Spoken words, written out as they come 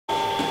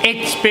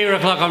It's beer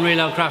o'clock on Real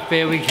Ale Craft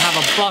Beer. We have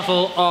a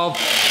bottle of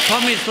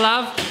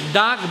Tomislav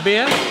dark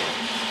beer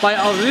by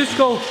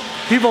Zagrebacka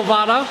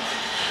Pivovara.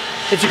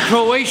 It's a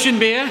Croatian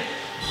beer.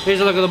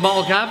 Here's a look at the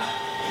bottle cap.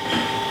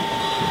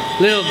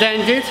 Little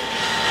dented.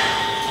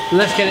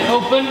 Let's get it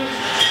open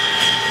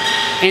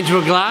into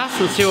a glass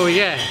and see what we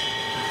get.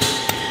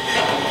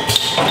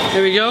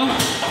 There we go.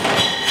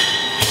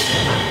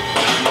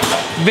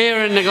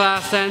 Beer in the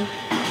glass then.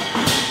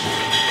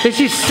 This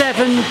is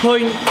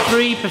 7.3%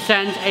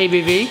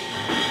 ABV.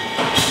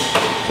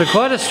 So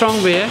quite a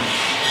strong beer.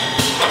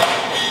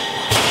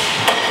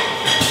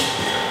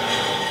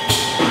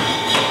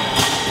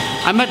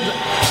 I'm at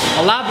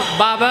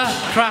Zagrebacka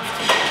Craft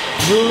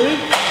Brewery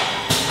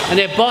and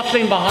they're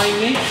bottling behind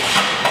me.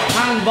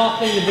 Hand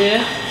bottling the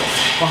beer.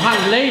 Or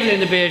hand labeling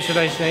the beer, should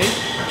I say.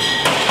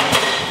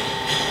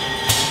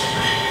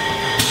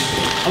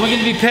 And we're going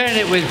to be pairing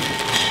it with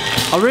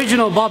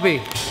original Bobi.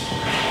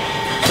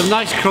 Some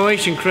nice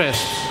Croatian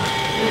crisps.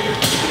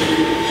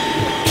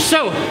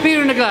 So,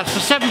 beer in a glass for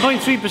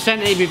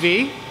 7.3%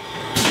 ABV.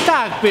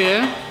 Dark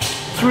beer.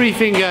 3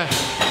 finger.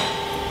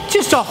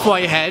 Just off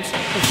white head.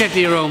 Let's get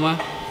the aroma.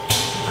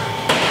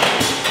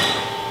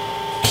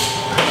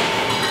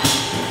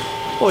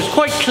 Oh, it's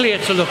quite clear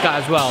to look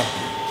at as well.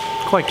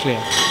 Quite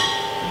clear.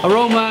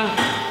 Aroma.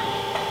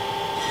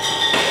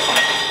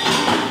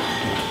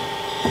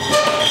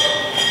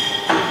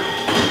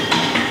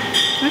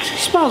 Actually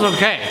smells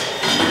okay.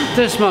 It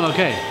does smell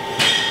okay.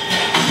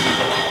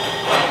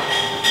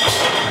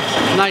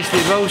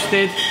 Nicely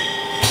roasted.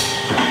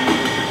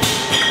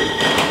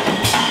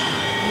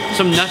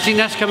 Some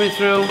nuttiness coming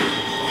through.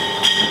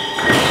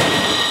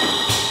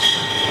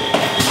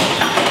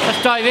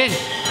 Let's dive in.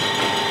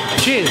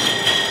 Cheers.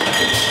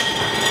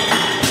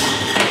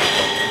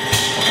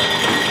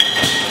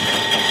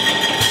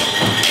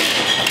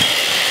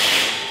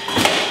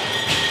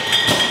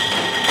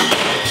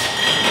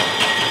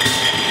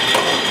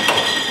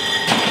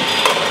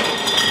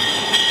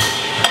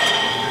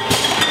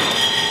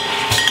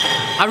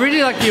 I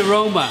really like the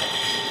aroma,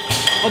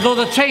 although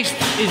the taste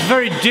is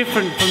very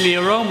different from the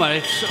aroma.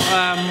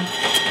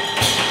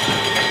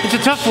 It's a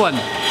tough one.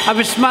 I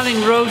was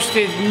smelling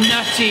roasted,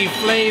 nutty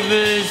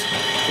flavours,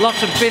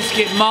 lots of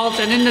biscuit malt,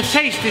 and in the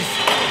taste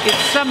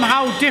it's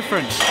somehow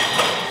different.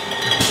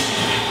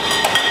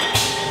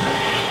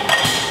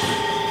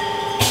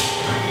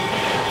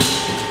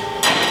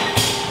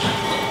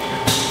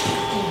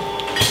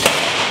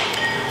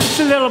 It's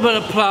a little bit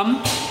of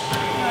plum.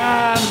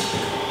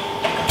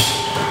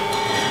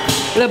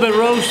 A little bit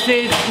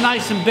roasted,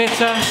 nice and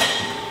bitter.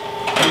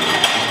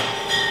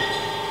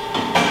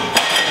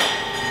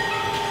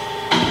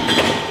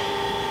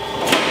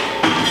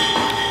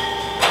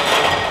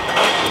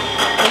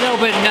 A little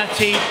bit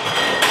nutty,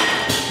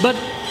 but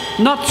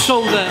not so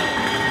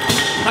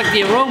like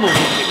the aroma was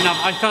picking up.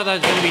 I thought I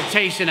was going to be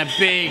tasting a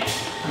big,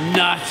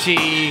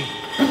 nutty,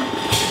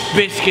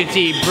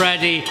 biscuity,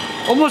 bready,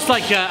 almost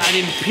like an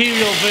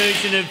imperial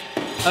version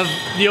of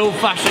the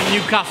old-fashioned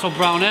Newcastle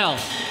Brown Ale,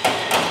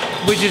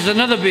 which is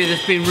another beer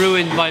that's been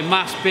ruined by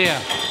mass beer.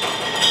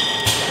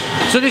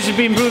 So this has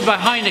been brewed by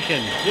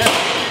Heineken. Yeah.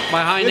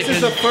 By Heineken. This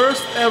is the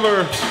first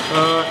ever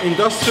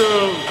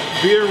industrial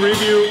beer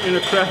review in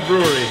a craft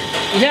brewery.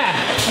 Yeah,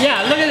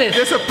 yeah, look at this.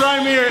 It's a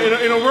premiere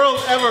in a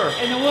world ever.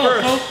 In the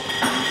world. So,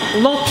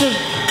 lots of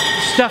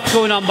stuff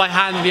going on by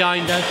hand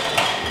behind us.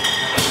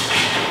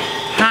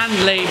 Hand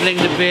labelling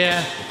the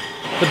beer.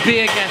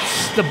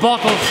 The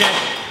bottles get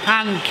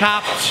hand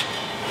capped.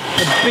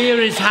 The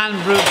beer is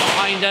hand brewed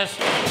behind us.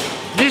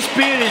 This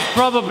beer is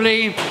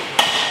probably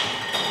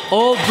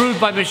all brewed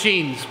by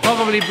machines.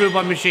 Probably brewed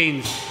by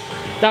machines.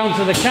 Down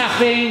to the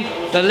capping,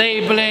 the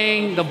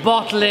labelling, the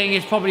bottling,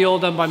 it's probably all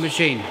done by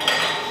machine.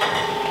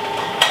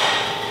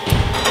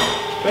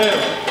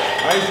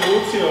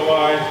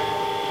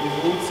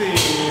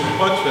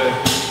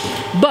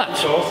 But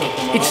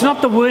it's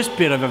not the worst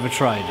beer I've ever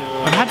tried.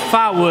 I've had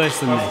far worse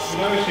than this.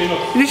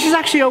 This is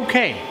actually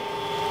okay.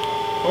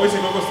 There's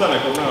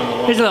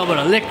a little bit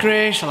of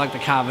licorice, I like the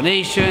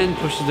carbonation,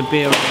 pushes the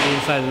beer on the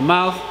inside of the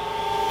mouth.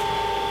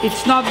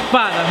 It's not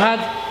bad,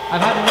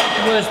 I've had much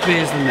worse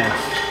beers than this.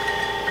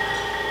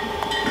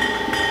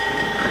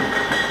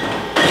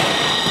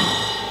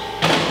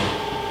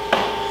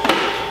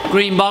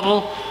 Green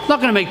bottle, not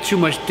going to make too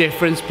much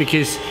difference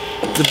because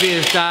the beer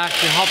is dark,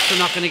 the hops are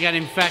not going to get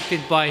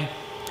infected by,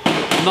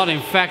 not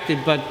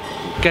infected, but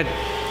get...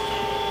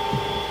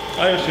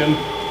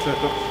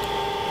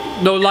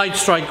 No light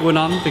strike going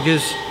on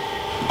because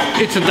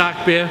it's a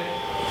dark beer.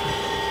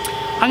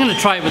 I'm going to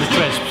try it with the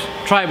crisps.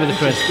 Try it with the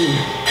crisps.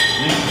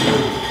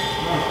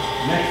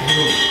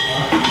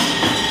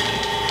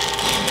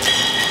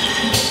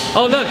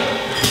 Oh look,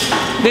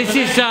 this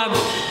is,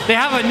 they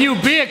have a new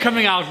beer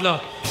coming out,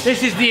 look.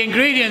 This is the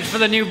ingredients for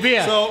the new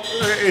beer. So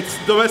it's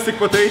domestic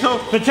potato.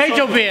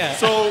 Potato beer.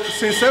 So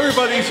since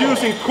everybody is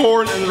using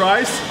corn and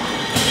rice,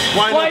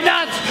 why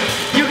not?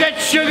 You get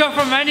sugar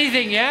from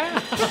anything, yeah?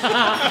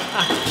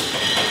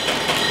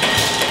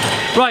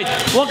 Right,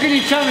 what can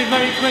you tell me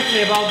very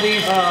quickly about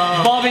these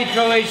Bobi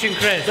Croatian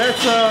crisps?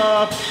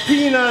 That's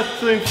peanut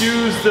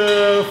infused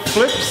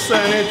flips,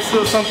 and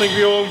it's something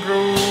we all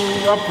grew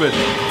up with.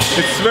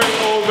 It's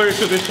very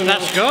traditional.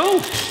 Let's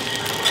go.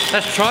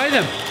 Let's try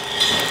them.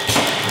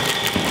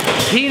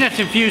 Peanut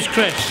infused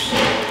crisps.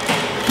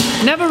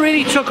 Never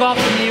really took off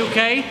in the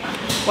UK.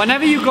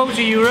 Whenever you go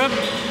to Europe,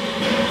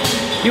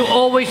 you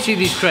always see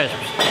these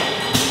crisps.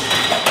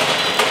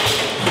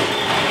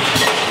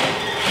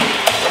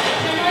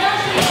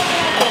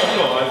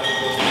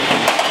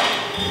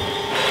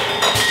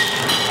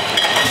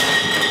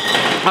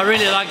 I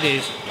really like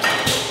these.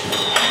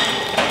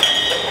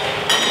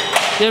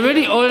 They're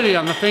really oily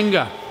on the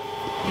finger.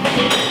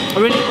 A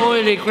really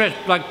oily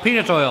crisp, like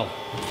peanut oil.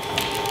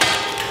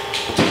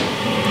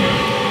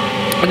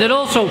 And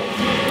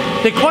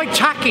they're quite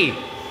tacky.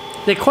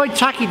 They're quite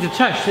tacky to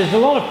touch. There's a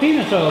lot of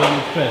peanut oil in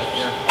these crisps.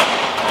 Yeah.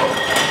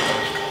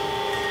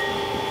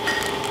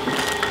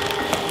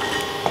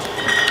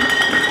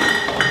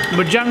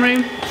 But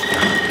generally,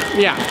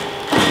 yeah.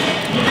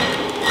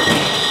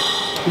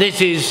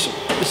 This is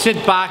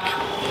sit back,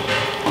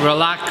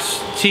 relax,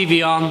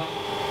 TV on,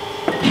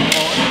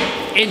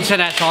 or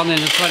internet on in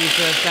the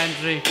 21st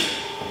century.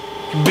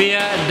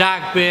 Beer,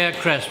 dark beer,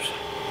 crisps.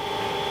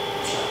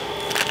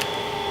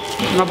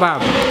 Not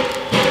bad.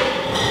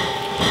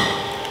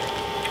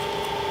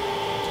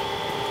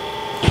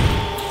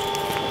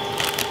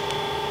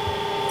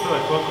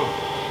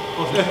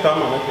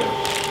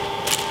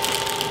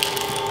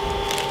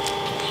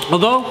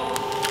 Although,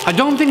 I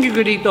don't think you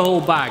could eat the whole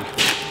bag.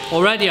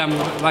 Already I'm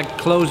like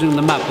closing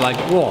them up, like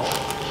what?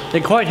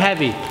 They're quite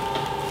heavy.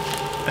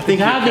 I think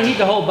you have to eat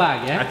the whole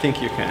bag, yeah? I think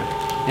you can.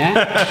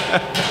 Yeah?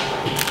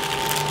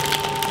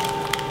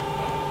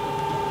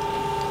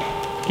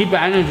 Keep your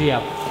energy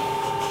up.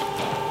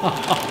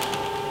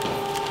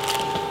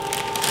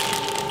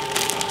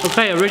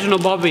 Okay, original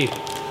Bobi.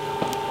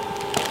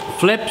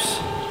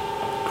 Flips,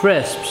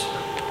 crisps.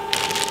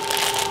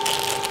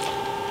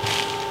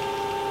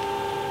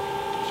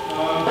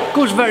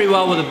 Goes very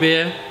well with the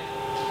beer.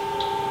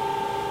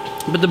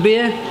 But the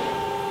beer,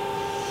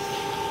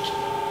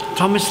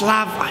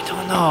 Tomislav, I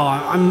don't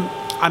know.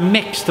 I'm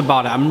mixed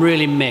about it. I'm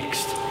really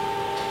mixed.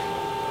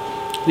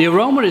 The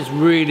aroma is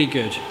really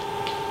good.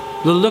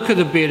 The look of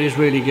the beer is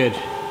really good.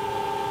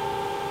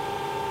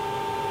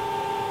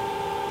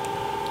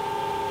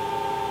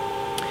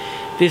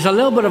 There's a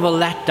little bit of a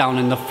letdown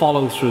in the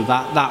follow through.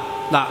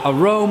 That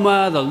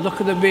aroma, the look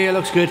of the beer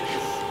looks good,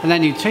 and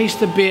then you taste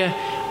the beer,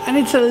 and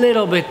it's a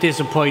little bit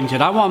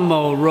disappointed. I want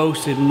more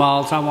roasted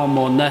malt. I want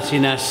more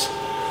nuttiness.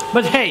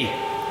 But hey,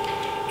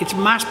 it's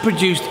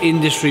mass-produced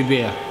industry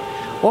beer.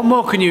 What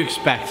more can you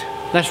expect?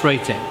 Let's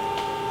rate it.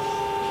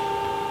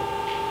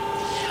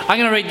 I'm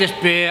gonna rate this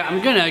beer.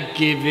 I'm gonna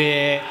give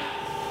it...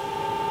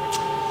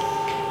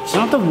 It's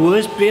not the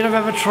worst beer I've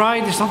ever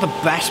tried. It's not the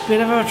best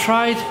beer I've ever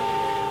tried.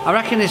 I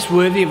reckon it's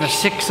worthy of a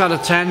 6 out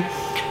of 10.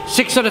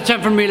 6 out of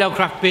 10 from Milo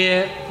Craft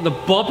Beer. The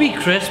Bobi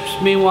crisps,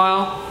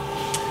 meanwhile,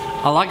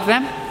 I like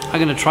them. I'm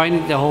gonna try and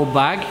eat the whole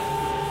bag.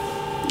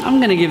 I'm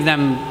gonna give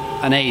them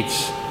an 8.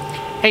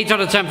 8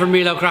 out of 10 from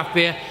Milo Craft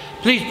Beer.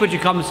 Please put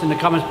your comments in the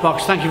comments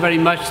box. Thank you very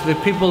much to the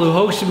people who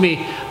hosted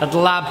me at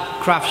Lab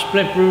Craft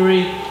Split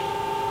Brewery.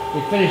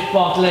 We finished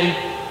bottling.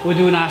 We're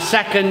doing our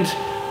second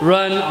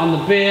run on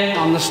the beer,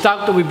 on the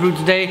stout that we brewed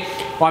today.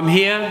 Well, I'm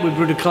here. We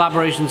brewed a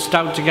collaboration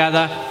stout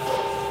together.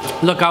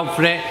 Look out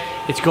for it.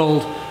 It's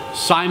called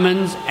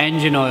Simon's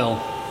Engine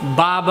Oil.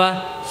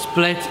 Barber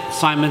Split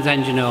Simon's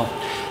Engine Oil.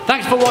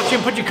 Thanks for watching.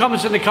 Put your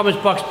comments in the comments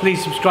box.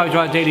 Please subscribe to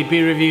our daily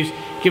beer reviews.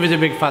 Give us a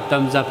big fat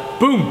thumbs up.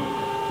 Boom!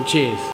 And cheers.